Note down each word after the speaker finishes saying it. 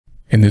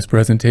In this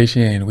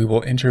presentation, we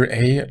will enter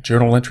a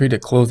journal entry to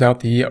close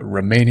out the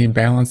remaining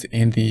balance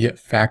in the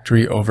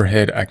factory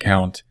overhead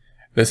account.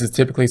 This is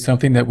typically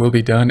something that will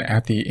be done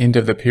at the end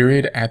of the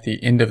period, at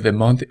the end of the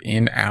month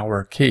in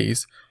our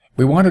case.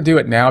 We want to do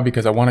it now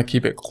because I want to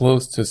keep it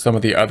close to some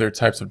of the other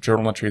types of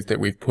journal entries that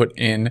we've put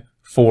in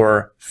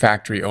for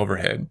factory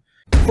overhead.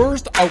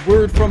 First, a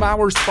word from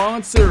our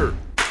sponsor.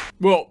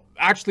 Well,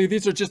 actually,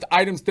 these are just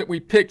items that we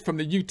picked from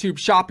the YouTube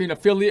Shopping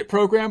Affiliate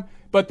Program,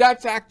 but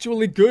that's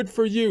actually good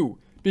for you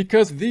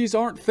because these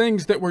aren't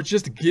things that were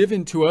just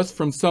given to us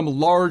from some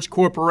large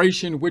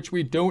corporation which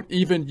we don't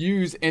even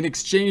use in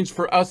exchange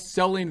for us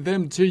selling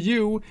them to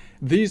you.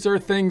 These are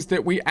things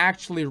that we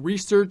actually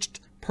researched,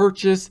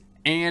 purchased,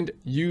 and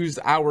use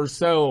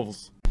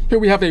ourselves. Here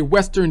we have a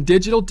Western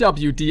Digital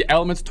WD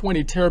Elements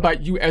 20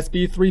 terabyte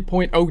USB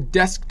 3.0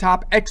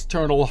 desktop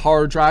external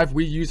hard drive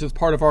we use as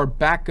part of our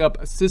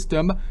backup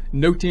system,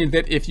 noting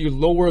that if you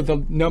lower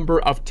the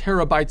number of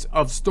terabytes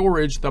of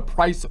storage, the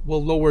price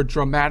will lower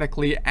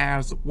dramatically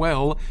as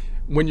well.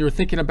 When you're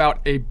thinking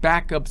about a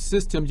backup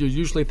system, you're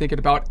usually thinking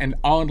about an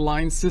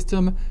online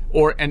system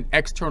or an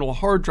external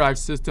hard drive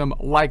system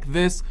like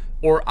this,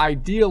 or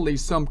ideally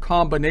some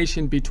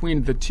combination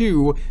between the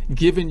two,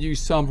 giving you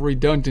some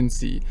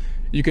redundancy.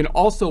 You can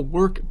also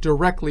work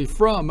directly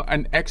from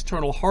an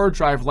external hard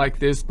drive like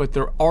this, but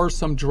there are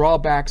some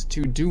drawbacks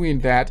to doing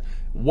that.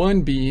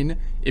 One being,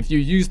 if you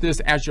use this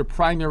as your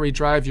primary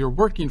drive you're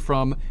working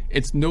from,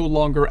 it's no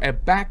longer a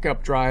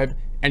backup drive,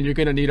 and you're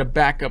going to need a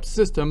backup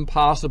system,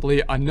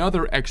 possibly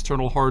another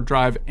external hard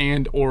drive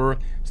and or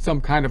some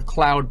kind of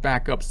cloud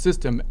backup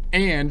system.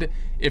 And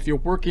if you're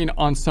working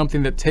on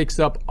something that takes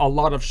up a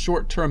lot of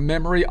short-term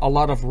memory, a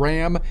lot of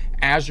RAM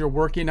as you're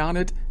working on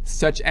it,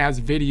 such as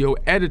video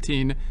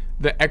editing,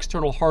 the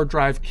external hard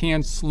drive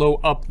can slow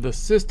up the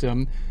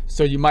system.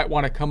 So you might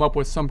want to come up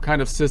with some kind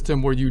of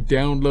system where you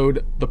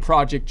download the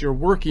project you're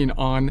working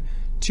on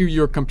to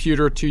your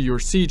computer, to your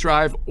C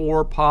drive,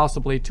 or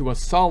possibly to a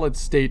solid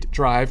state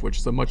drive, which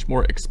is a much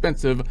more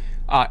expensive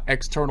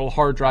external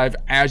hard drive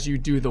as you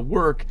do the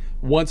work.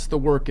 Once the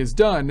work is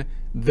done,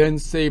 then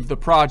save the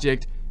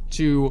project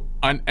to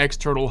an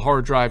external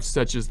hard drive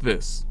such as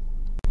this.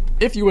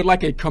 If you would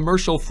like a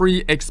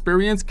commercial-free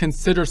experience,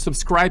 consider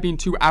subscribing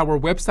to our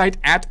website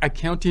at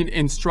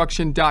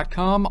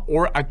accountinginstruction.com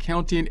or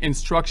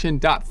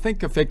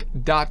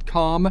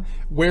accountinginstruction.thinkific.com,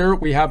 where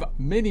we have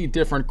many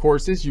different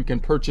courses. You can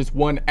purchase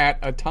one at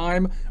a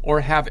time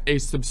or have a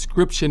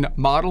subscription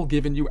model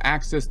giving you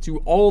access to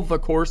all the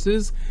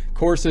courses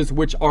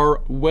which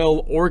are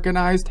well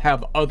organized,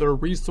 have other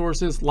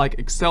resources like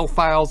Excel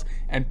files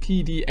and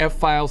PDF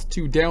files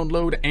to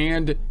download,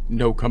 and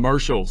no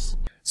commercials.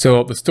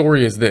 So the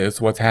story is this: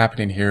 what's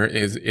happening here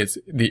is it's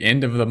the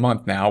end of the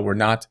month now. We're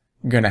not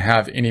going to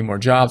have any more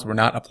jobs. We're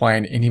not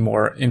applying any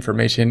more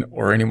information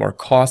or any more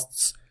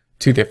costs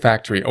to the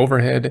factory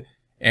overhead.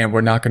 And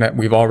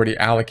we've already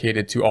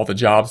allocated to all the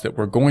jobs that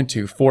we're going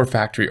to for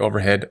factory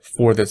overhead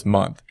for this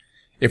month.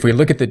 If we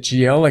look at the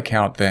GL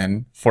account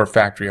then for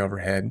factory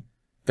overhead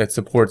that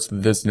supports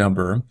this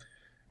number,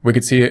 we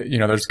could see,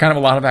 there's kind of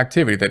a lot of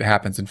activity that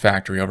happens in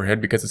factory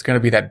overhead because it's going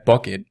to be that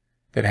bucket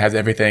that has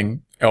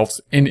everything else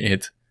in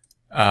it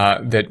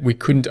that we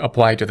couldn't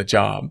apply to the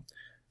job.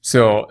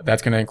 So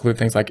that's going to include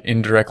things like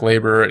indirect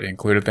labor. It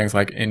included things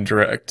like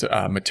indirect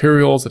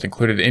materials. It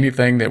included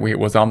anything that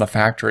was on the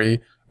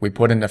factory we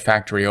put into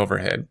factory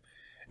overhead.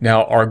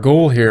 Now our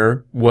goal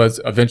here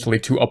was eventually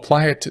to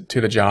apply it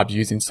to the job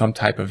using some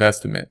type of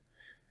estimate.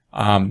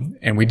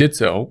 And we did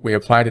so. We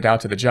applied it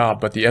out to the job,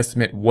 but the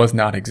estimate was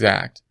not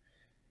exact.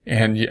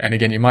 And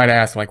again, you might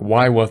ask, like,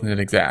 why wasn't it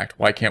exact?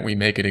 Why can't we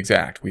make it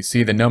exact? We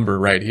see the number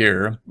right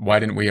here. Why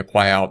didn't we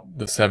apply out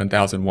the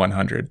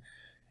 7,100?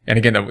 And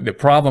again, the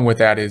problem with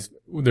that is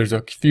there's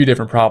a few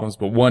different problems,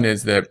 but one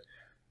is that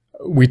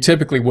we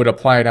typically would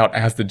apply it out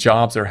as the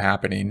jobs are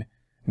happening,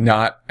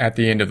 not at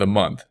the end of the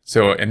month.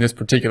 So in this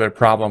particular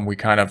problem, we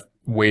kind of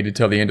waited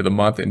till the end of the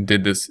month and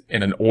did this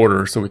in an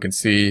order so we can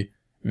see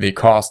the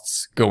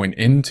costs going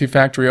into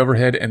factory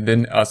overhead and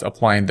then us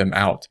applying them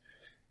out.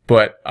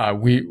 But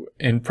we,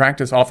 in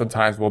practice,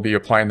 oftentimes will be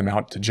applying them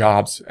out to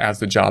jobs as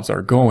the jobs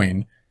are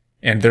going,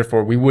 and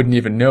therefore we wouldn't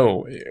even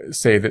know,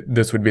 say that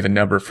this would be the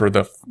number for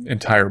the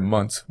entire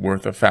month's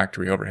worth of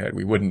factory overhead.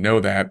 We wouldn't know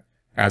that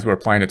as we're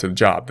applying it to the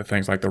job. The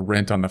things like the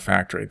rent on the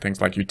factory,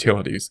 things like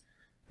utilities,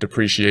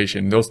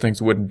 depreciation, those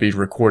things wouldn't be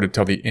recorded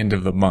till the end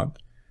of the month.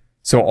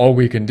 So all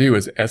we can do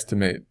is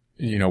estimate,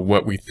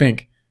 what we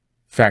think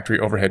factory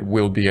overhead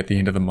will be at the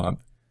end of the month,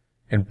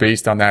 and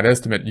based on that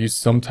estimate, use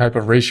some type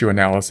of ratio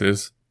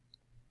analysis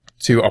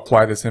to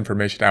apply this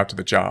information out to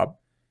the job.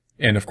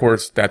 And of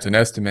course, that's an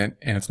estimate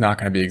and it's not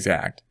going to be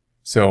exact.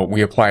 So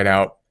we applied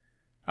out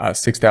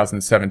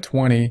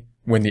 6,720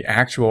 when the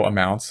actual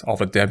amounts, all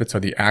the debits are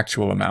the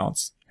actual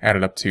amounts,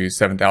 added up to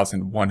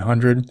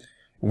 7,100.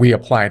 We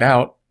applied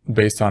out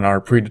based on our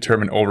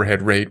predetermined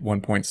overhead rate,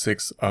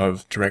 1.6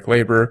 of direct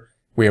labor.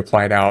 We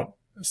applied out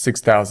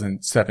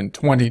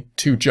 6,720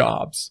 to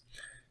jobs.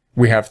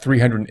 We have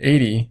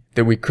 380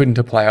 that we couldn't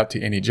apply out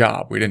to any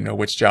job. We didn't know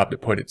which job to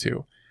put it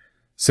to.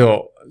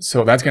 So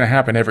that's going to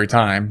happen every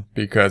time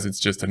because it's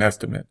just an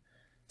estimate.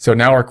 So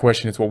now our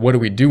question is, well, what do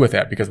we do with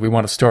that? Because we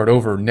want to start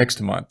over next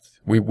month.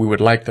 We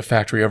would like the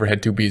factory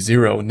overhead to be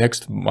 0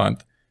 next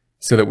month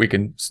so that we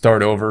can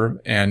start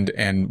over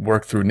and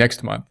work through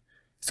next month.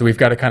 So we've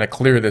got to kind of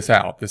clear this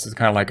out. This is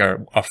kind of like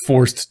a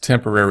forced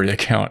temporary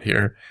account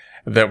here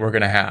that we're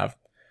going to have.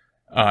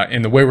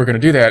 And the way we're going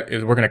to do that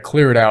is we're going to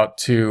clear it out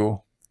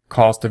to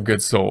cost of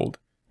goods sold.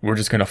 We're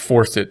just going to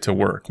force it to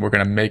work. We're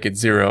going to make it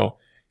 0.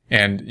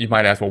 And you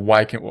might ask,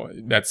 well,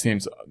 that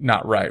seems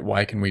not right.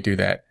 Why can we do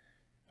that?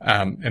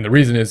 And the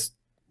reason is,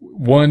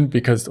 one,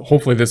 because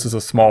hopefully this is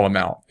a small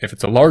amount. If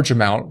it's a large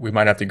amount, we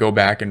might have to go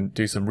back and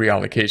do some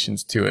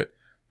reallocations to it.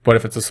 But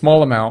if it's a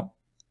small amount,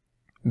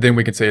 then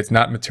we can say it's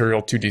not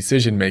material to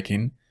decision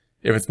making.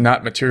 If it's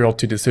not material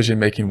to decision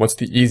making, what's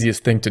the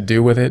easiest thing to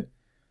do with it?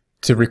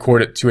 To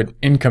record it to an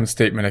income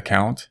statement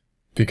account,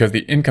 because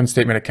the income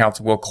statement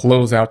accounts will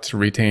close out to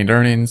retained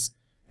earnings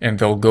and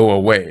they'll go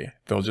away.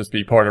 They'll just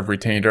be part of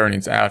retained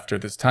earnings after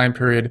this time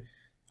period.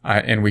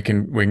 And we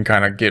can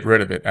kind of get rid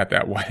of it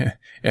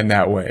in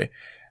that way.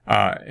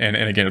 And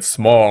again, it's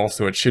small,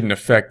 so it shouldn't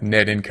affect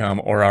net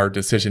income or our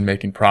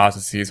decision-making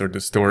processes or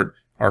distort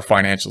our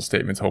financial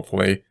statements,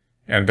 hopefully,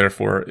 and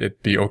therefore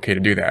it'd be okay to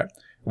do that.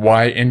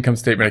 Why income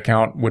statement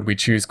account would we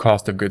choose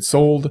cost of goods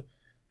sold?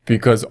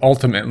 Because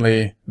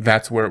ultimately,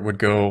 that's where it would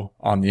go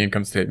on the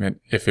income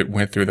statement if it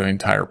went through the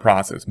entire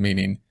process,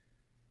 meaning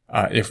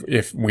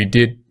if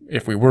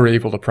we were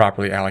able to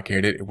properly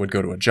allocate it, it would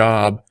go to a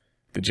job.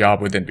 The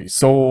job would then be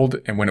sold,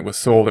 and when it was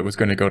sold, it was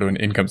going to go to an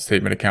income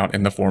statement account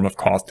in the form of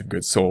cost of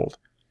goods sold.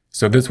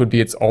 So this would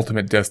be its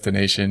ultimate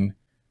destination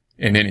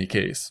in any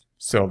case.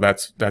 So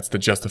that's the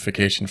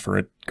justification for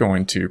it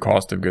going to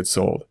cost of goods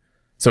sold.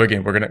 So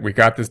again, we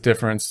got this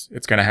difference.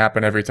 It's going to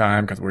happen every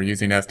time because we're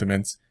using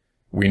estimates.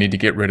 We need to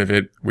get rid of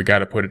it. We got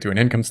to put it to an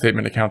income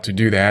statement account to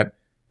do that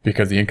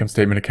because the income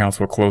statement accounts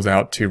will close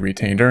out to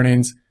retained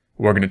earnings.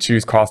 We're going to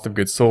choose cost of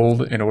goods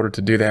sold in order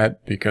to do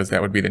that because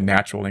that would be the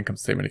natural income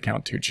statement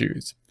account to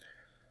choose.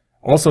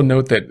 Also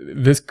note that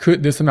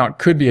this amount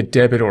could be a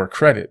debit or a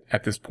credit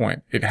at this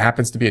point. It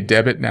happens to be a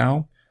debit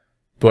now,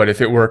 but if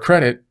it were a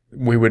credit,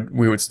 we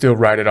would still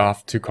write it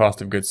off to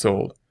cost of goods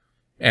sold.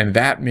 And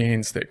that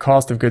means that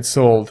cost of goods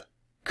sold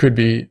could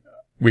be,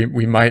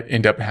 we might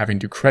end up having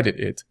to credit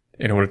it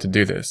in order to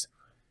do this,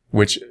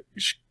 which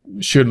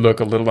should look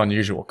a little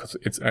unusual because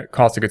it's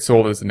cost of goods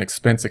sold is an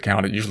expense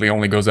account. It usually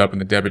only goes up in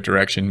the debit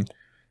direction.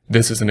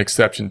 This is an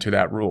exception to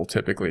that rule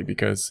typically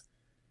because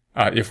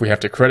if we have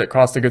to credit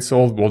cost of goods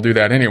sold, we'll do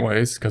that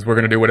anyways because we're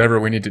going to do whatever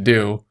we need to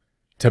do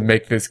to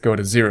make this go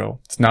to 0.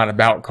 It's not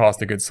about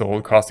cost of goods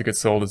sold. Cost of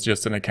goods sold is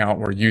just an account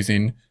we're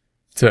using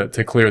to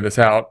clear this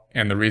out.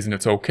 And the reason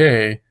it's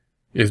okay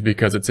is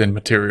because it's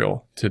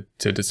immaterial to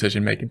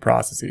decision-making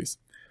processes.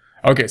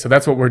 Okay, so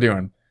that's what we're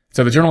doing.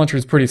 So the journal entry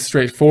is pretty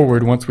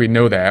straightforward. Once we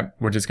know that,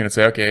 we're just going to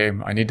say, okay,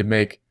 I need to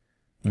make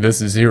this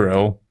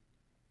 0.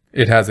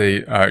 It has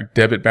a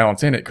debit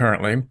balance in it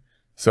currently.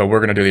 So we're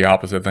going to do the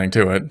opposite thing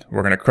to it.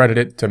 We're going to credit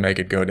it to make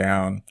it go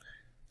down.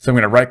 So I'm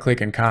going to right click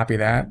and copy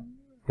that.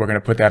 We're going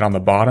to put that on the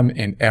bottom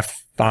in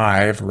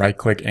F5, right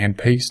click and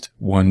paste.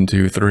 1,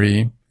 2,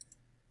 3.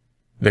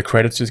 The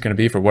credit's just going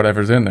to be for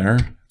whatever's in there.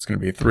 It's going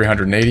to be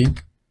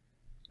 380.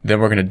 Then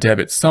we're going to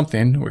debit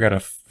something. We got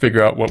to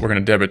figure out what we're going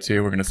to debit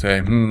to. We're going to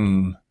say,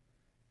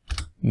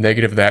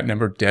 negative that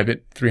number,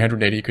 debit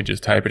 380. You could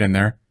just type it in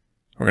there.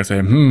 We're going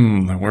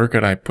to say, where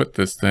could I put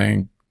this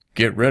thing?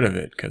 Get rid of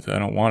it because I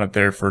don't want it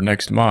there for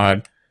next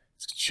mod.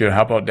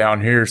 How about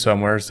down here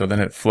somewhere so then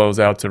it flows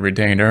out to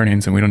retained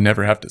earnings and we don't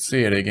never have to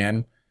see it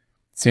again.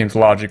 Seems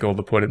logical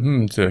to put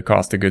it to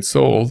cost of goods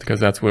sold because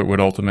that's where it would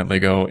ultimately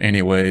go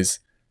anyways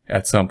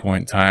at some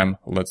point in time.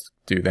 Let's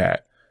do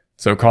that.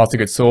 So cost of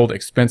goods sold,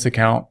 expense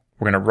account.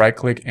 We're going to right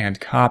click and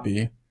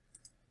copy.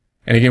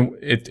 And again,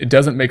 it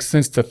doesn't make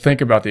sense to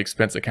think about the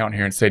expense account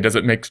here and say, does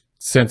it make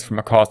sense from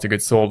a cost of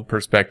goods sold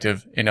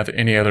perspective in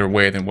any other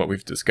way than what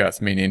we've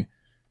discussed? Meaning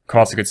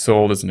cost of goods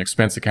sold is an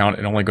expense account.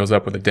 It only goes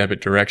up with a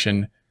debit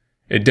direction.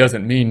 It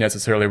doesn't mean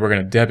necessarily we're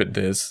going to debit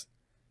this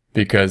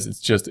because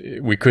it's just,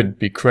 we could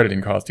be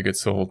crediting cost of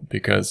goods sold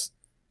because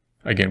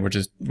again,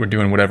 we're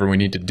doing whatever we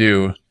need to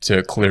do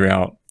to clear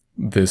out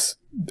this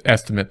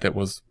estimate that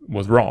was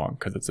wrong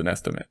because it's an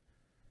estimate.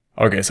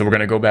 Okay, so we're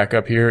going to go back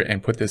up here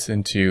and put this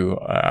into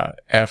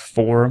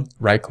F4,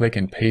 right click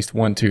and paste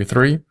 1, 2,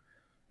 3,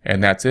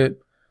 and that's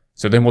it.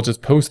 So then we'll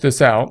just post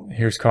this out.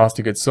 Here's cost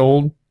of goods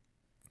sold.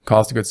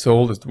 Cost of goods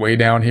sold is way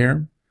down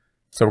here.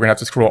 So we're going to have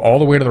to scroll all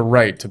the way to the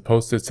right to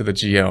post this to the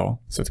GL.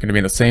 So it's going to be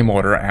in the same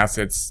order,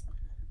 assets,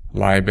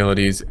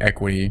 liabilities,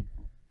 equity,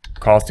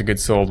 cost of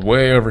goods sold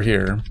way over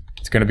here.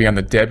 It's going to be on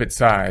the debit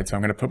side. So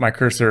I'm going to put my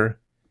cursor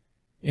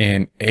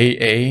in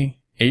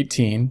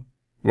AA18.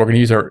 We're going to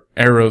use our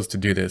arrows to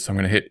do this. So I'm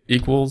going to hit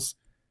equals,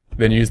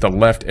 then use the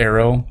left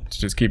arrow to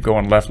just keep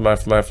going left,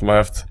 left, left,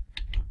 left,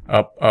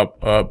 up,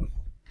 up, up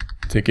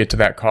to get to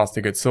that cost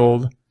of goods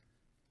sold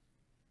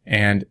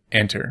and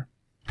enter.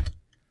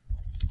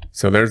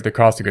 So there's the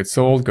cost of goods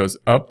sold, goes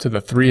up to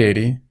the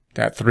 380.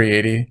 That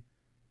 380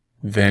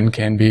 then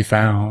can be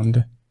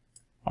found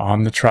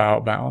on the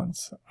trial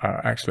balance.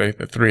 Actually,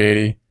 the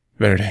 380,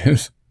 there it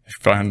is.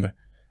 Found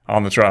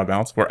on the trial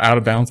balance. We're out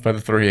of bounds by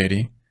the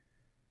 380,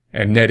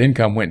 and net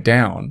income went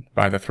down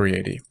by the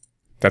 380.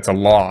 That's a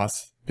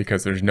loss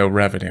because there's no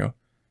revenue.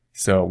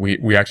 So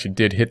we actually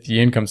did hit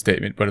the income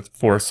statement, but it's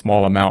for a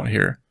small amount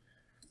here.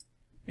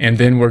 And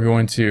then we're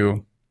going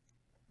to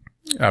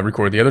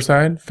record the other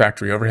side,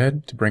 factory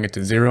overhead, to bring it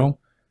to 0.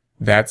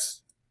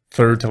 That's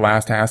third to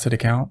last asset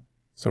account.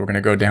 So we're going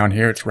to go down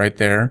here. It's right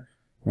there.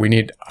 We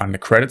need, on the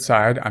credit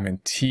side, I'm in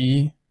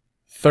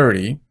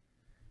T30,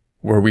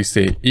 where we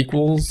say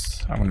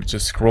equals. I'm going to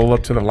just scroll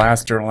up to the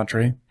last journal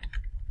entry.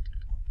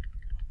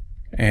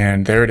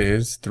 And there it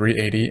is,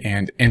 380,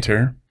 and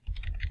enter.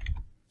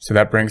 So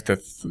that brings the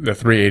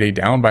 380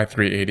 down by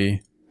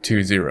 380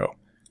 to 0.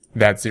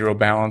 That 0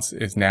 balance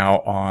is now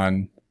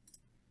on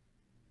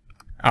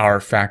our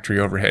factory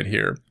overhead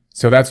here.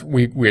 So that's,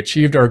 we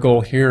achieved our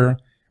goal here.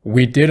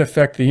 We did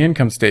affect the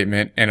income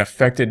statement and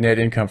affected net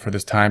income for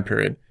this time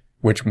period,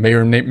 which may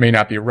or may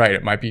not be right.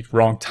 It might be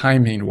wrong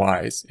timing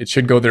wise. It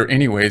should go there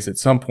anyways at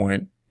some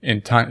point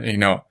in time. You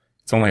know,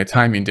 it's only a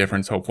timing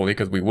difference, hopefully,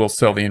 because we will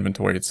sell the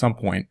inventory at some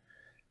point,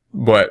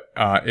 but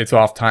it's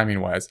off timing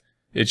wise.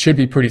 It should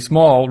be pretty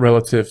small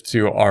relative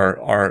to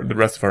the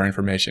rest of our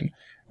information.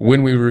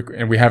 When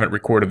and we haven't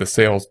recorded the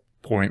sales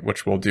point,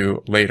 which we'll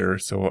do later,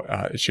 so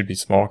it should be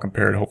small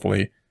compared,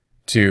 hopefully,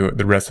 to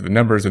the rest of the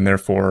numbers, and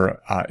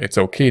therefore it's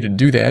okay to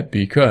do that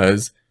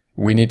because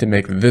we need to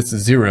make this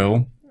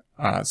 0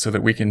 so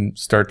that we can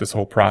start this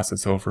whole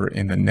process over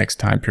in the next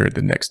time period,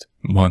 the next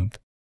month.